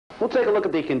We'll take a look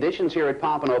at the conditions here at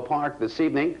Pompano Park this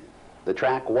evening. The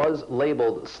track was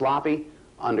labeled sloppy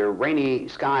under rainy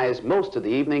skies most of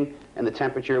the evening, and the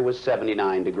temperature was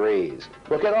 79 degrees.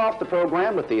 We'll get off the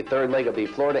program with the third leg of the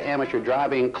Florida Amateur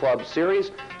Driving Club Series.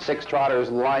 6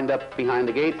 trotters lined up behind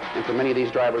the gate, and for many of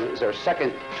these drivers, it's their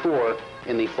second tour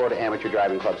in the Florida Amateur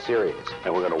Driving Club Series.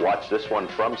 And we're going to watch this one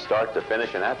from start to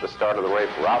finish. And at the start of the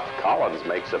race, Ralph Collins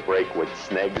makes a break with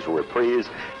Sneg's Reprise.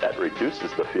 That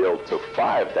reduces the field to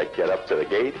 5 that get up to the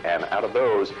gate. And out of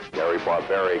those, Gary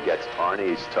Barbere gets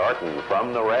ARNIE'S Tarton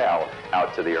from the rail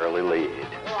out to the early lead.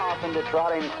 They're off into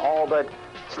trotting, all but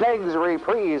Sneg's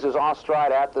Reprise is off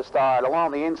stride at the start. Along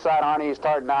the inside, ARNIE'S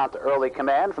Tarton out to early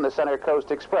command. From the center,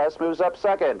 Coast Express moves up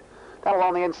second. Down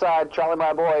along the inside, Charlie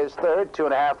My Boy is third,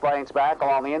 2.5 lengths back.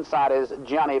 Along the inside is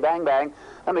Johnny Bang Bang.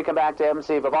 Then we come back to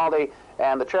MC Vivaldi,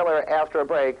 and the trailer after a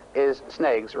break is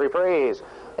Sneg's Reprise.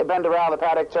 They bend around the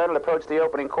paddock turn and approach the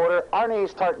opening quarter.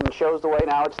 ARNIE'S Tarton shows the way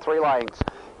now. It's 3 lengths.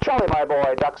 Charlie My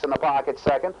Boy ducks in the pocket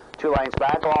second, 2 lengths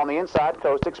back. Along the inside,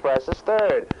 Coast Express is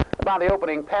third. About the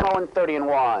opening panel in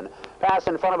 30-1. Pass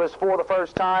in front of us for the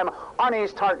first time.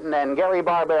 ARNIE'S Tarton and Gary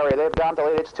Barbere. They've gone to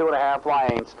lead. It's 2.5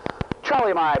 lengths.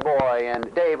 Charlie My Boy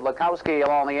and Dave Lukowski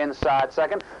along the inside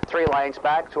second, 3 lengths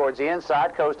back towards the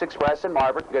inside. Coast Express and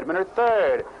Margaret Goodman are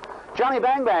third. Johnny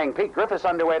Bang Bang, Pete Griffiths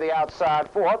underway the outside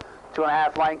fourth,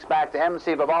 2.5 lengths back to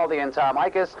MC Vivaldi and Tom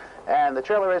Ikas, and the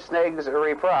trailer is Sneg's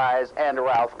Reprise and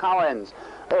Ralph Collins.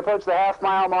 They approach the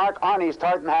half-mile mark. ARNIE'S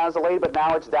Tarton has the lead, but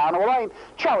now it's down to a length.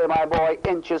 Charlie My Boy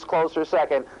inches closer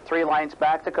second, 3 lengths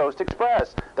back to Coast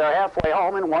Express. They're halfway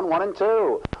home in 1, 1, and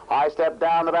 2. High step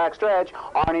down the back stretch.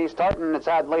 ARNIE'S Tarton has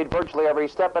had the lead virtually every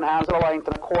step and has it a length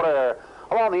and a quarter.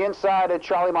 Along the inside,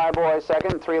 Charlie My Boy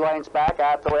second, 3 lengths back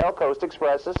at the rail. Coast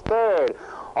Express is third.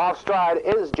 Off stride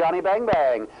is Johnny Bang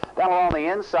Bang. Down along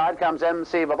the inside comes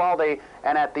MC Vivaldi,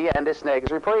 and at the end is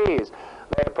Sneg's Reprise.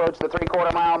 They approach the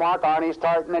 3/4 mile mark. ARNIE'S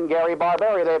Tarton and Gary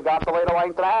Barbere. They've got the lead a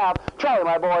length and a half. Charlie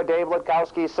My Boy, Dave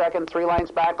Lukowski second, 3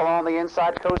 lengths back along the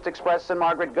inside. Coast Express and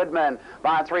Margaret Goodman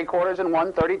by 3/4 in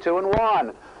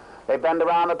 1:32-1. They bend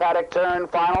around the paddock turn.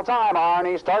 Final time.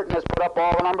 ARNIE'S Tarton has put up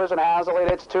all the numbers and has the lead.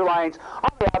 It's 2 lengths. On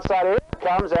the outside here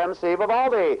comes MC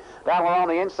Vivaldi. Down along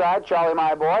the inside, Charlie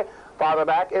My Boy. Farther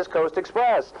back is Coast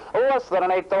Express. Less than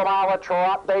an 1/8 of a mile a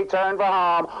trot. They turn for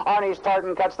home. ARNIE'S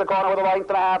Tarton cuts the corner with a length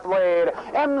and a half lead.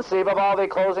 MC Vivaldi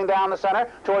closing down the center.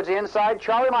 Towards the inside,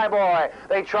 Charlie My Boy.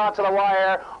 They trot to the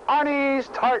wire. ARNIE'S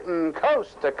Tarton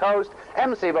coast to coast.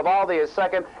 MC Vivaldi is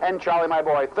second and Charlie My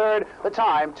Boy third. The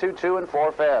time 2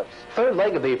 4/5. Third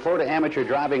leg of the Florida Amateur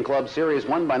Driving Club Series,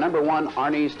 won by number 1,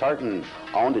 ARNIE'S Tarton.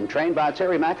 Owned and trained by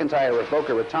Terry McIntyre with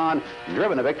Boca Raton.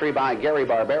 Driven a victory by Gary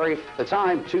Barbere. The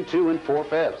time 2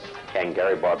 4/5. And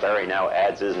Gary Barbere now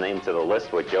adds his name to the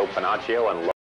list with Joe Panaccio and